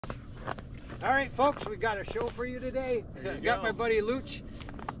All right, folks, we got a show for you today. Got my buddy Luch.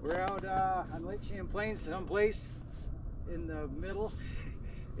 We're out on Lake Champlain, someplace in the middle,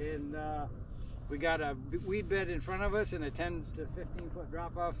 and we got a weed bed in front of us and a 10 to 15 foot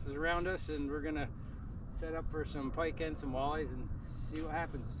drop off around us, and we're gonna set up for some pike and some walleyes and see what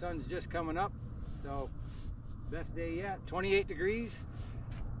happens. The sun's just coming up, so best day yet. 28 degrees.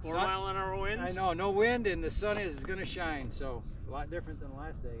 4 mile an hour winds. I know, no wind, and the sun is gonna shine, so a lot different than the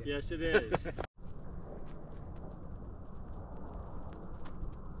last day. Yes, it is.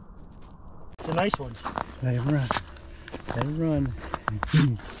 It's a nice one. Let him run. Let him run.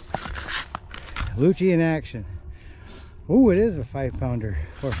 Lucci in action. Oh, it is a 5-pounder.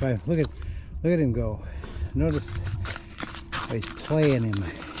 4 or 5. Look at him go. Notice how he's playing him.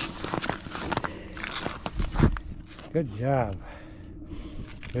 Good job.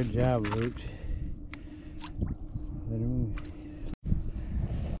 Good job, Luch. Let him.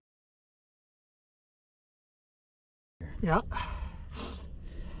 Yeah.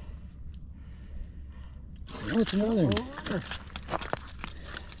 Oh, it's another one.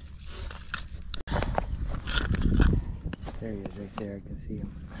 There he is, right there. I can see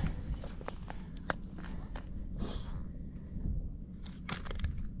him.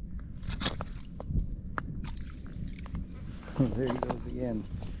 There he goes again.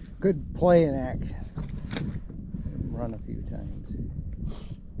 Good play in action. Run a few times.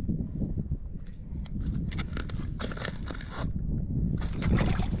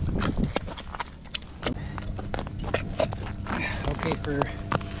 Okay, for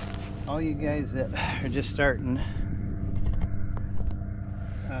all you guys that are just starting,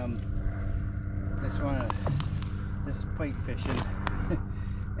 this is pike fishing,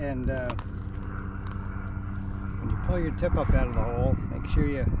 and when you pull your tip up out of the hole, make sure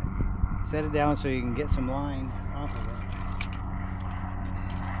you set it down so you can get some line off of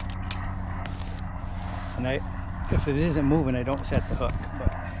it. And if it isn't moving, I don't set the hook,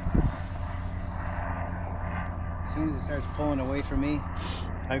 but as soon as it starts pulling away from me,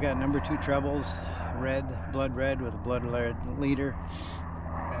 I've got number 2 trebles, red, blood red with a blood red leader,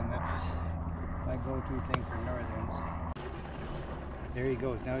 and that's my go-to thing for northerns. There he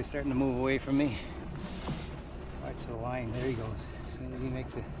goes. Now he's starting to move away from me. Watch the line. There he goes. As soon as he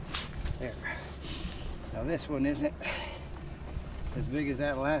makes it there. Now this one isn't as big as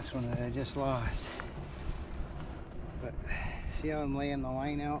that last one that I just lost. But see how I'm laying the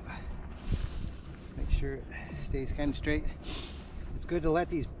line out? Make sure it stays kind of straight. It's good to let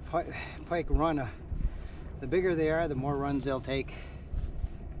these pike run. The bigger they are, the more runs they'll take.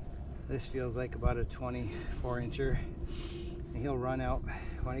 This feels like about a 24 incher. And he'll run out.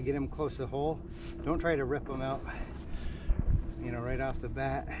 When I get him close to the hole, don't try to rip him out, you know, right off the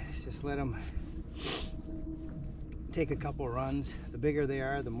bat. Just let him take a couple runs. The bigger they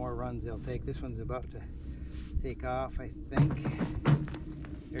are, the more runs they'll take. This one's about to take off, I think.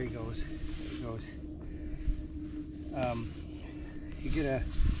 There he goes. There he goes. You get a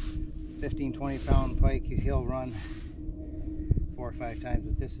 15-20 pound pike, he'll run 4 or 5 times,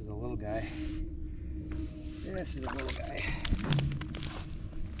 but this is a little guy. This is a little guy.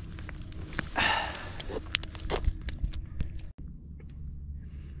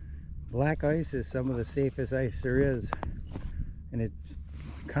 Black ice is some of the safest ice there is, and it's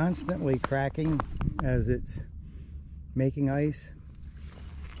constantly cracking as it's making ice.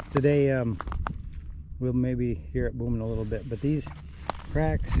 Today we'll maybe hear it booming a little bit, but these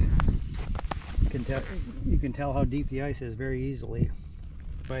cracks, you can tell how deep the ice is very easily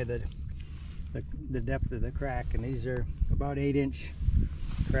by the depth of the crack, and these are about 8-inch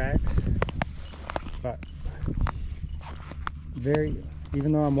cracks, but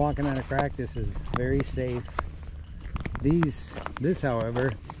even though I'm walking on a crack, this is very safe. This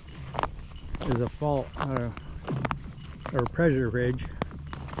however is a fault or pressure ridge.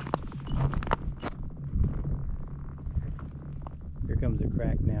 Here comes a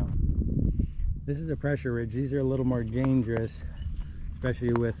crack now. This is a pressure ridge. These are a little more dangerous,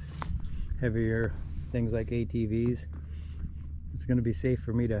 especially with heavier things like ATVs. It's going to be safe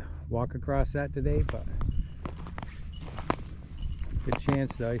for me to walk across that today, but good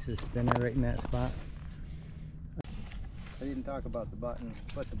chance the ice is thinner right in that spot. I didn't talk about the button.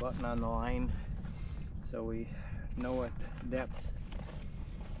 Put the button on the line so we know what depth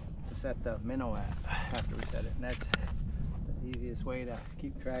to set the minnow at after we set it, and that's the easiest way to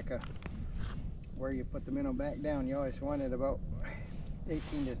keep track of where you put the minnow back down. You always want it about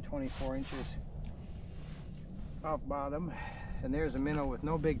 18 to 24 inches off bottom, and there's a minnow with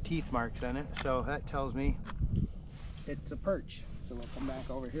no big teeth marks on it, so that tells me it's a perch. So we'll come back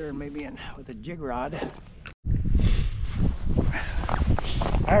over here and maybe in with a jig rod.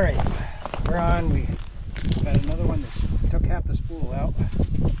 All right, we're on. We got another one that took half the spool out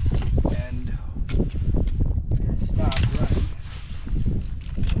and stopped running.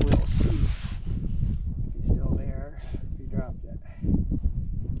 We'll see if he's still there, if he dropped it.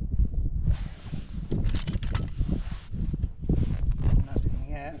 Nothing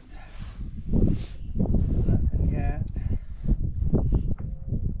yet. Nothing yet.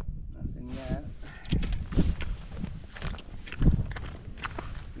 Nothing yet.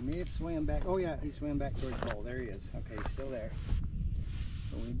 He may have swam back. Oh yeah, he swam back towards the hole. There he is. Okay, he's still there.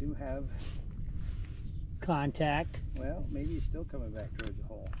 So we do have contact. Well, maybe he's still coming back towards the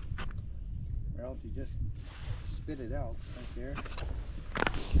hole. Or else he just spit it out right there.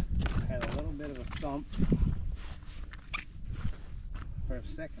 Had a little bit of a thump for a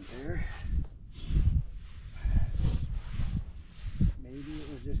second there. Maybe it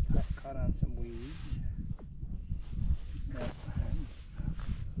was just caught on some weeds. Yeah.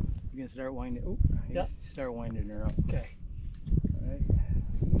 You can start winding. Oh, yep. Start winding her up. Okay. All right.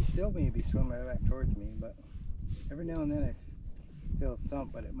 He still may be swimming right back towards me, but every now and then I feel a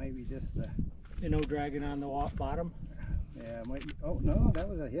thump, but it might be just the. You know, dragging on the bottom. Yeah, it might be. Oh no, that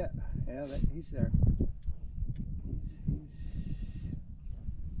was a hit. Yeah, he's there.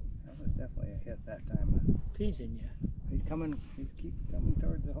 That was definitely a hit that time. Teasing you. He's coming. He's keep coming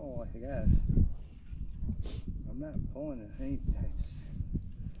towards the hole, I guess. I'm not pulling it. It's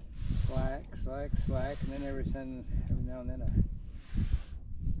slack, slack, slack, and then every now and then a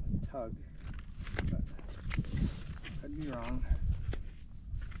tug. But could be wrong.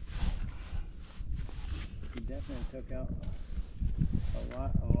 He definitely took out a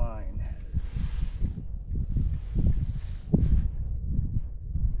lot of line.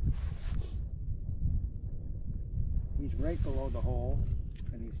 He's right below the hole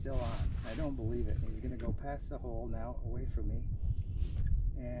and he's still on. I don't believe it. He's going to go past the hole now, away from me.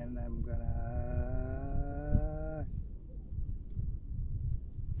 And I'm going to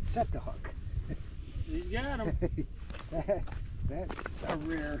set the hook. He's got him. That's a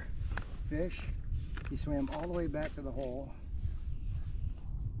rare fish. He swam all the way back to the hole.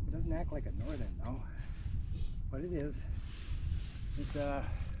 It doesn't act like a northern though, but it is. It's about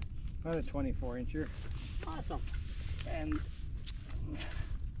a 24 incher. Awesome. And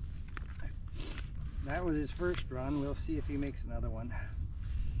that was his first run. We'll see if he makes another one.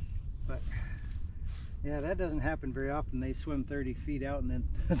 But yeah, that doesn't happen very often. They swim 30 feet out and then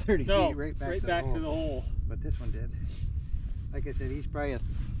 30 feet right back, to the hole. But this one did. Like I said, he's probably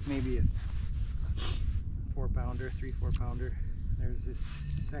maybe a 4-pounder, 3-4 pounder. There's his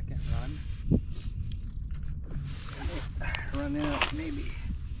second run. Run out maybe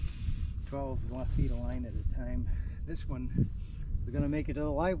 12 feet of line at a time. This one is going to make it to the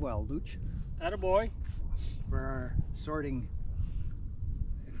live well, Luch. Attaboy. For our sorting.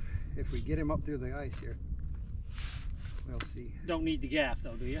 If we get him up through the ice here, we'll see. Don't need the gaff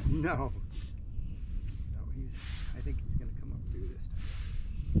though, do you? No. No, I think he's going to come up through this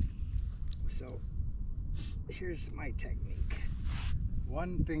time. So here's my technique.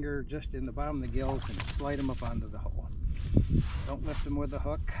 One finger just in the bottom of the gills and slide him up onto the hole. Don't lift him with the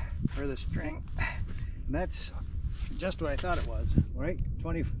hook or the string. And that's just what I thought it was, right?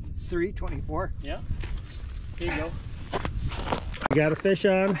 23, 24. Yeah. There you go. Got a fish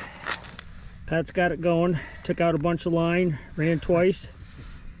on. Pat's got it going. Took out a bunch of line. Ran twice.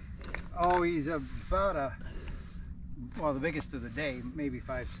 Oh, he's about well, the biggest of the day, maybe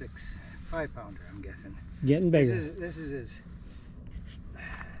 5 pounder, I'm guessing. Getting bigger. This is his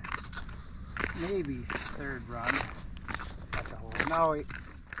maybe third run. That's a hole. No, yeah,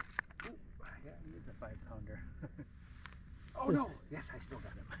 he is a 5-pounder. Oh no! Yes, I still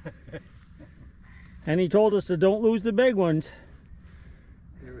got him. And he told us to don't lose the big ones.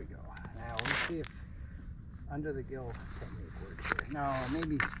 There we go. Now let's see if under the gill technique works here. No,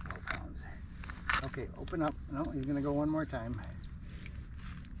 maybe 12 pounds. Okay, open up. No, he's gonna go one more time.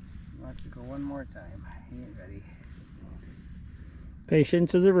 He wants to go one more time. He ain't ready.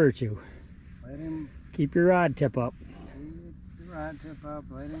 Patience is a virtue. Let him keep your rod tip up. Keep the rod tip up.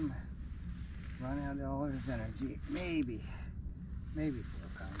 Let him run out all his energy. Maybe 4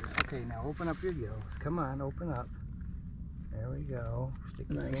 pounders. Okay, now open up your gills. Come on, open up. There we go. Stick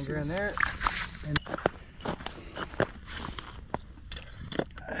your finger in there. And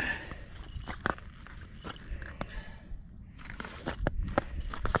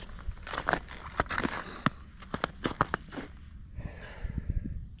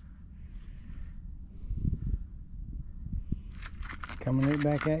coming right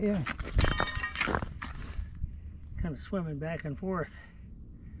back at you. Kind of swimming back and forth.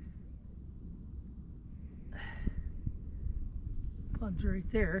 Plunge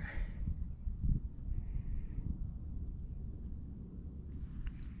right there.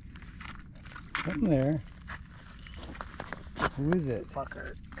 Something there. Who is it?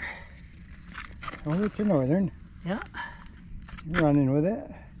 Fucker. Oh, it's a northern. Yeah. You're running with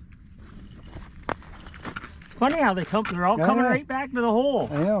it. It's funny how they come. They're all coming right back to the hole.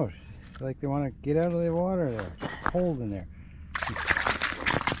 I know. It's like they want to get out of the water there. Cold in there.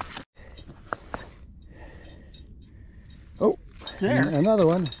 Oh, There. Another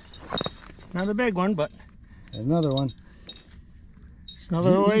one. Not a big one, but Another one. it's another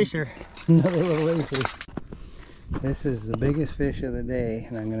little acer. Another little acer. This is the biggest fish of the day,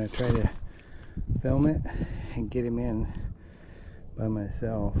 and I'm going to try to film it and get him in by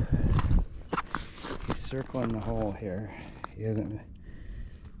myself. He's circling the hole here. He hasn't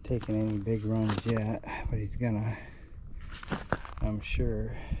taken any big runs yet, but he's gonna, I'm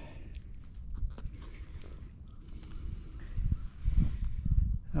sure.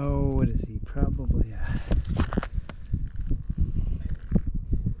 Oh, what is he? Probably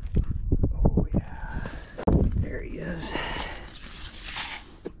oh yeah, there he is.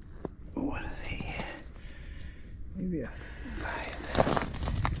 What is he? Maybe a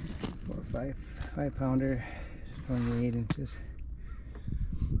 5 pounder, 28 inches.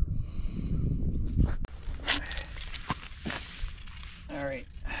 All right,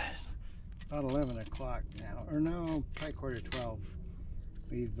 about 11 o'clock now, or no, probably quarter 12.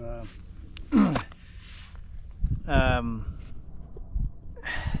 We've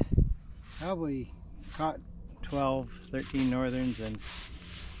probably caught 12, 13 northerns and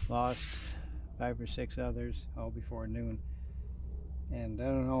lost 5 or 6 others all before noon. And I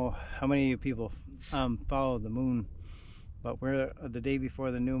don't know how many of you people follow the moon, but we're the day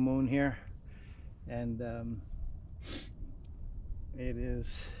before the new moon here, and it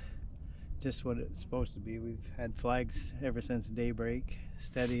is just what it's supposed to be. We've had flags ever since daybreak,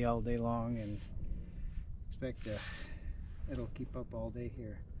 steady all day long, and expect it'll keep up all day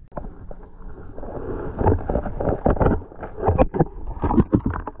here.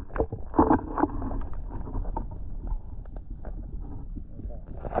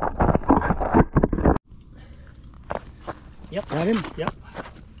 Yep. Got him? Yep.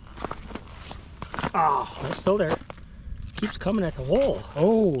 Oh, they're still there. Keeps coming at the hole.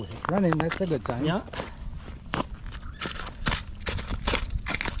 Oh, it's running. That's a good sign. Yeah.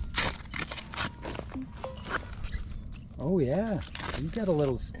 Oh yeah, he's got a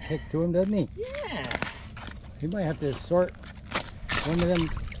little kick to him, doesn't he? Yeah. He might have to sort one of them.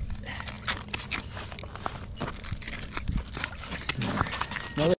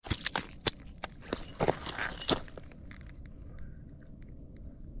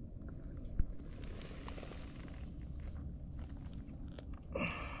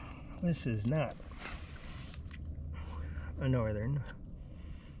 This is not a northern,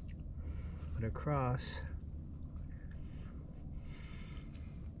 but a cross.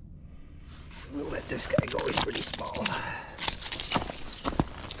 We'll let this guy go, he's pretty small.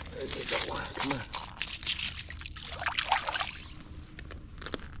 There you go, come on.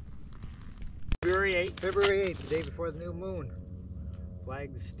 February 8th. February 8th, the day before the new moon.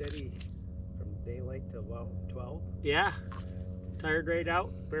 Flags steady from daylight till about 12. Yeah, tired right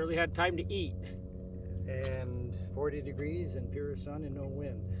out, barely had time to eat. And 40 degrees and pure sun and no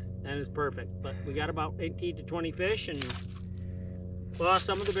wind. That is perfect, but we got about 18 to 20 fish and lost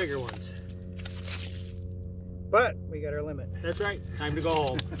some of the bigger ones. But we got our limit. That's right, time to go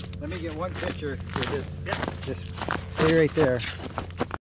home. Let me get one picture for this. Yep. Just stay right there.